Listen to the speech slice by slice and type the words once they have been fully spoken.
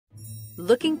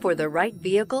Looking for the right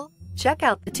vehicle? Check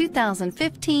out the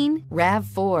 2015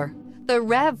 RAV4. The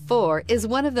RAV4 is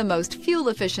one of the most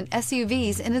fuel-efficient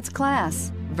SUVs in its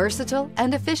class. Versatile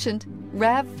and efficient,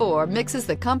 RAV4 mixes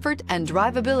the comfort and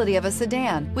drivability of a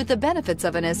sedan with the benefits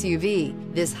of an SUV.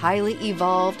 This highly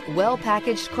evolved,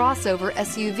 well-packaged crossover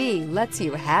SUV lets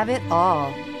you have it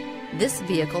all. This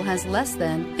vehicle has less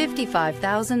than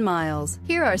 55,000 miles.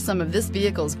 Here are some of this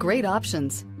vehicle's great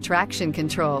options: traction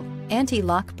control,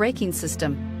 anti-lock braking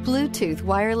system, Bluetooth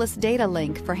wireless data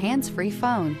link for hands-free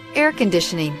phone, air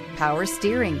conditioning, power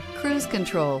steering, cruise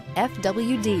control,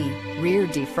 FWD, rear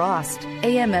defrost,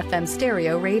 AM/FM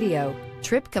stereo radio,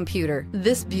 trip computer.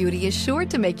 This beauty is sure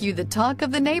to make you the talk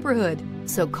of the neighborhood.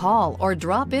 So call or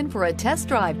drop in for a test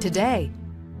drive today.